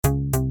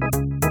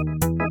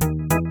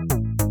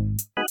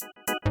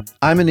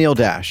I'm Anil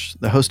Dash,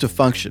 the host of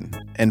Function,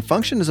 and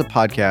Function is a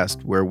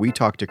podcast where we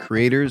talk to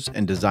creators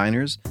and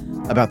designers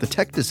about the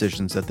tech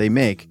decisions that they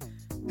make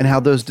and how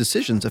those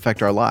decisions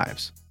affect our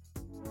lives.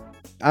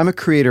 I'm a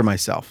creator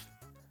myself.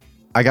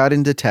 I got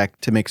into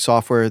tech to make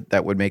software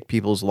that would make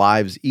people's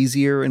lives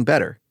easier and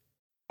better.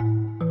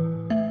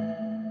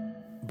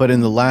 But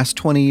in the last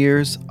 20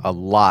 years, a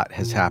lot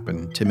has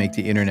happened to make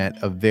the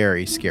internet a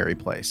very scary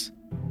place.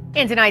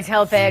 In tonight's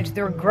Health Edge,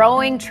 the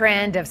growing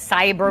trend of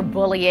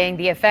cyberbullying,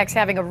 the effects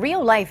having a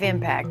real-life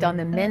impact on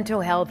the mental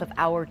health of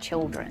our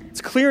children.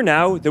 It's clear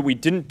now that we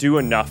didn't do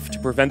enough to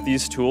prevent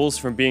these tools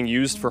from being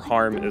used for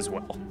harm as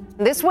well.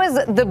 This was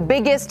the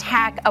biggest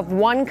hack of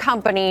one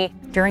company.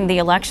 During the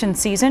election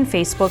season,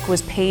 Facebook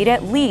was paid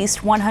at least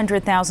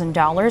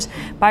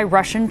 $100,000 by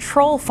Russian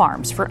troll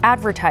farms for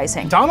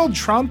advertising. Donald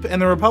Trump and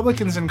the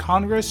Republicans in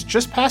Congress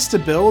just passed a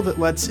bill that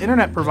lets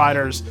internet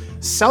providers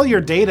sell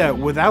your data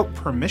without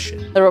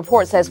permission. The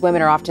report says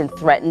women are often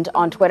threatened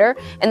on Twitter,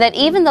 and that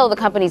even though the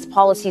company's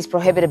policies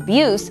prohibit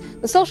abuse,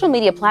 the social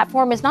media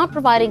platform is not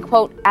providing,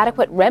 quote,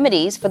 adequate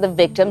remedies for the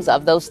victims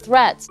of those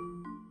threats.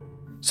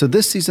 So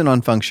this season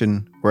on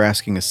Function, we're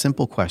asking a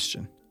simple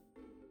question.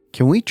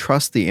 Can we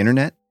trust the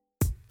internet?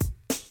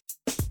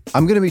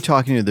 I'm going to be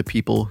talking to the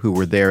people who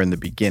were there in the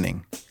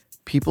beginning,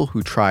 people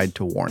who tried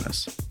to warn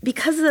us.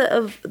 Because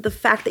of the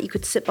fact that you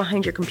could sit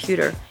behind your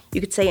computer,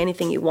 you could say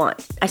anything you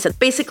want. I said,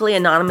 basically,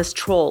 anonymous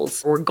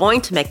trolls were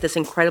going to make this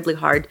incredibly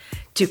hard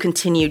to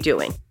continue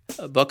doing.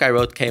 A book I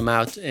wrote came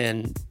out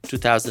in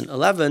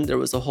 2011. There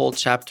was a whole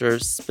chapter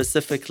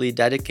specifically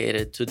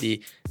dedicated to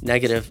the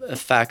negative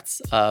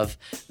effects of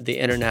the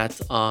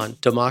internet on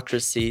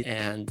democracy.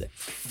 And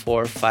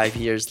 4 or 5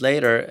 years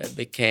later, it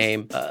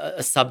became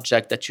a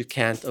subject that you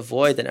can't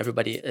avoid, and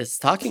everybody is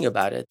talking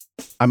about it.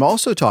 I'm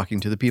also talking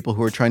to the people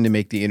who are trying to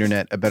make the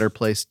internet a better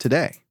place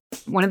today.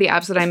 One of the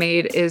apps that I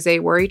made is a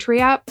worry tree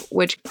app,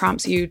 which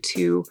prompts you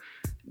to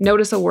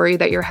notice a worry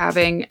that you're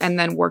having and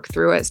then work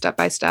through it step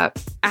by step.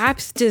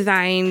 Apps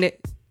designed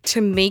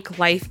to make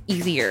life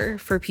easier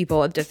for people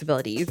with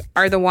disabilities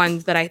are the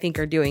ones that I think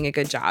are doing a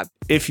good job.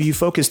 If you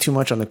focus too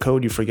much on the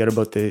code, you forget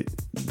about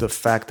the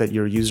fact that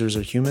your users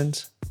are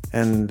humans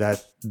and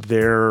that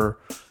their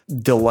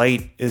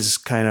delight is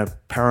kind of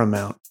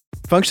paramount.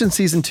 Function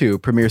Season 2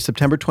 premieres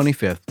September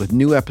 25th with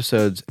new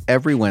episodes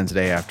every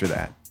Wednesday after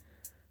that.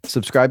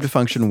 Subscribe to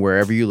Function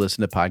wherever you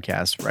listen to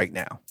podcasts right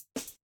now.